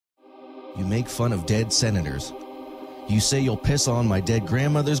You make fun of dead senators. You say you'll piss on my dead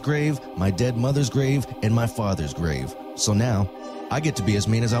grandmother's grave, my dead mother's grave, and my father's grave. So now, I get to be as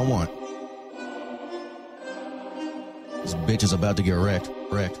mean as I want. This bitch is about to get wrecked.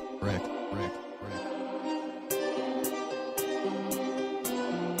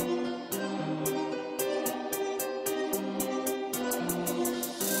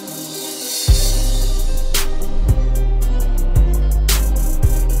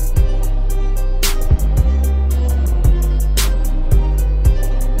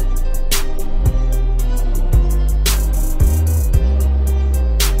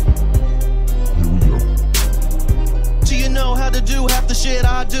 Shit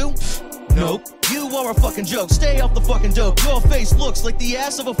I do? Nope. You are a fucking joke. Stay off the fucking dope. Your face looks like the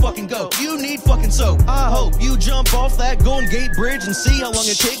ass of a fucking goat. You need fucking soap. I hope you jump off that Golden Gate Bridge and see how long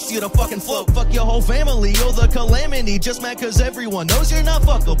it takes you to fucking float. Fuck your whole family. You're the calamity. Just mad cause everyone knows you're not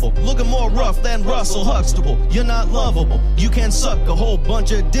fuckable. Looking more rough than Russell Huxtable. You're not lovable. You can suck a whole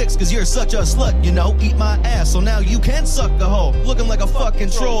bunch of dicks cause you're such a slut, you know. Eat my ass so now you can suck a hole. Looking like a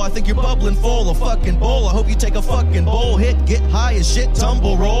fucking troll. I think you're bubbling full of fucking bowl. I hope you take a fucking bowl hit. Get high as shit.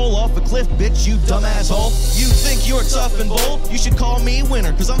 Tumble roll off a cliff, bitch, you dumb asshole. You think you're tough and bold? You should call me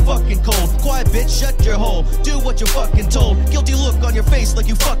winner, cause I'm fucking cold. Quiet bitch, shut your hole. Do what you're fucking told. Guilty look on your face like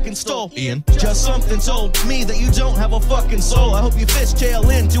you fucking stole. Ian, just something told me that you don't have a fucking soul. I hope you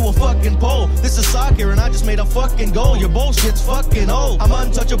fishtail into a fucking pole. This is soccer and I just made a fucking goal. Your bullshit's fucking old. I'm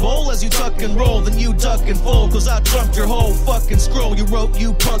untouchable as you tuck and roll. Then you duck and fold, cause I trumped your whole fucking scroll. You wrote,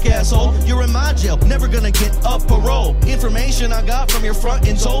 you punk asshole. You're in my jail, never gonna get a parole. Information I got from your front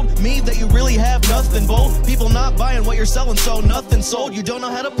and told me that you really have nothing bold. People not buying what you're selling, so nothing sold. You don't know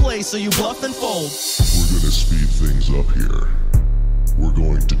how to play, so you bluff and fold. We're gonna speed things up here. We're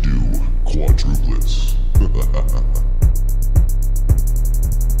going to do quadruplets.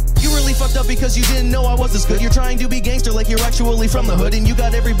 You really fucked up because you didn't know I was this good. You're trying to be gangster like you're actually from the hood, and you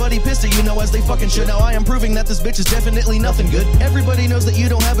got everybody pissed at you, know, as they fucking should. Now I am proving that this bitch is definitely nothing good. Everybody knows that you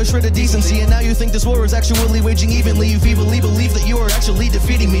don't have a shred of decency, and now you think this war is actually waging evenly. You feebly believe that you are actually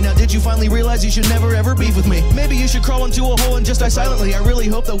defeating me. Now did you finally realize you should never ever beef with me? Maybe you should crawl into a hole and just die silently. I really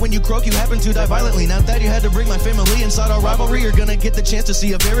hope that when you croak you happen to die violently. Now that you had to bring my family inside our rivalry, you're gonna get the chance to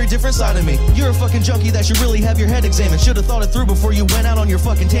see a very different side of me. You're a fucking junkie that should really have your head examined. Should've thought it through before you went out on your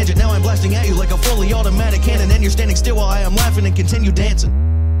fucking tangent. Now I'm blasting at you like a fully automatic cannon, and you're standing still while I am laughing and continue dancing.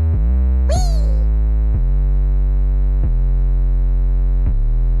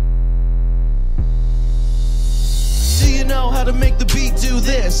 Do you know how to make the beat do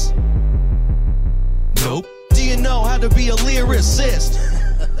this? Nope. Do you know how to be a lyricist?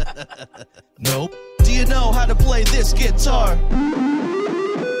 Nope. Do you know how to play this guitar?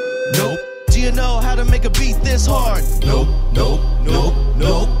 Nope. Do you know how to make a beat this hard? Nope, nope, nope,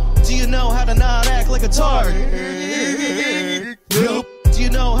 nope. Do you know how to not act like a tard? Nope. Do you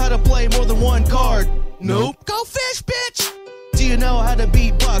know how to play more than one card? Nope. Go fish, bitch! Do you know how to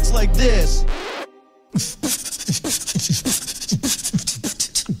beatbox like this?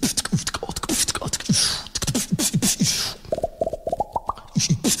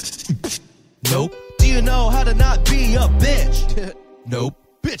 Nope. Do you know how to not be a bitch? Nope.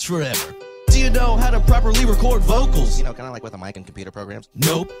 Bitch forever. Do you know how to properly record vocals? You know, kind of like with a mic and computer programs.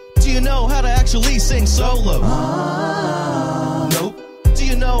 Nope. Do you know how to actually sing solo? Nope. Do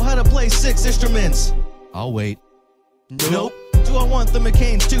you know how to play 6 instruments? I'll wait. Nope. Do I want the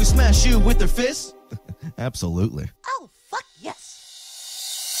McCains to smash you with their fists? Absolutely. Oh, fuck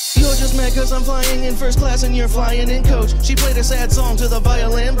yes. You're just mad cause I'm flying in first class and you're flying in coach. She played a sad song to the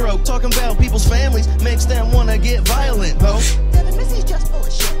violin broke. Talking about people's families makes them wanna get violent, ho. Devon, Missy's just full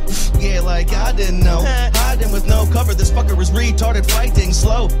of shit. Yeah, like I didn't know. Hiding with no cover, this fucker is retarded, fighting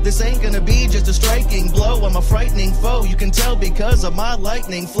slow. This ain't gonna be just a striking blow. I'm a frightening foe, you can tell because of my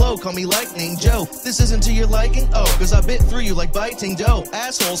lightning flow. Call me Lightning Joe. This isn't to your liking? Oh, cause I bit through you like biting dough.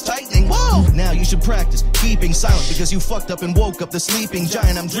 Assholes tightening, whoa! Now you should practice keeping silent because you fucked up and woke up the sleeping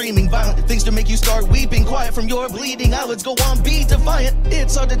giant. I'm dreaming violent things to make you start weeping. Quiet from your bleeding eyelids, go on, be defiant.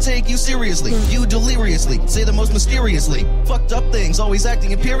 It's hard to take you seriously. You deliriously say the most mysteriously fucked up things, always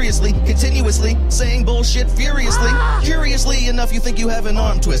acting imperiously, continuously saying bullshit furiously. Curiously enough, you think you have an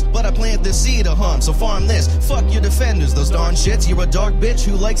arm twist, but I plant this seed to harm, so farm this. Fuck your defenders, those darn shits. You're a dark bitch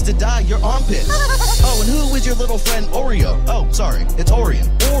who likes to dye your armpits. Oh, and who is your little friend Oreo? Oh, sorry, it's Orion.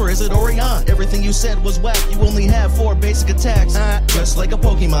 Or is it Orion? Everything you said was whack. You only have 4 basic attacks, just like a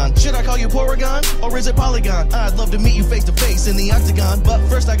Pokemon. Should I call you Porygon, or is it Polygon? I'd love to meet you face to face in the octagon, but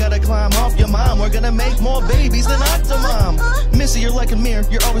first I gotta climb off your mom. We're gonna make more babies than Octomom. Missy, you're like a mirror,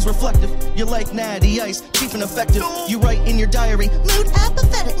 you're always reflective. You're like Natty Ice, cheap and effective. You write in your diary, mood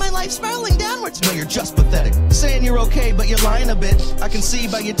apathetic, my life keep spiraling downwards. No, you're just pathetic. Saying you're okay, but you're lying a bit. I can see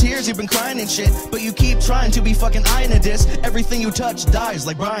by your tears you've been crying and shit. But you keep trying to be fucking eyeing a diss. Everything you touch dies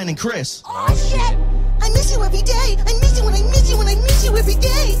like Brian and Chris. Oh shit! I miss you every day. I miss you when I miss you when I miss you every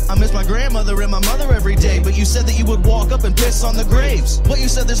day. I miss my grandmother and my mother every day. But you said that you would walk up and piss on the graves. What you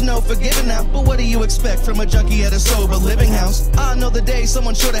said there's no forgiving now. But what do you expect from a junkie at a sober living house? I know the day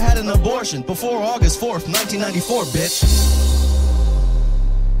someone should have had an abortion. Before August 4th, 1994, bitch.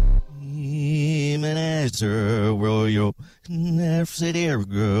 Even as a royal,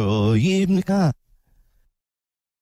 girl,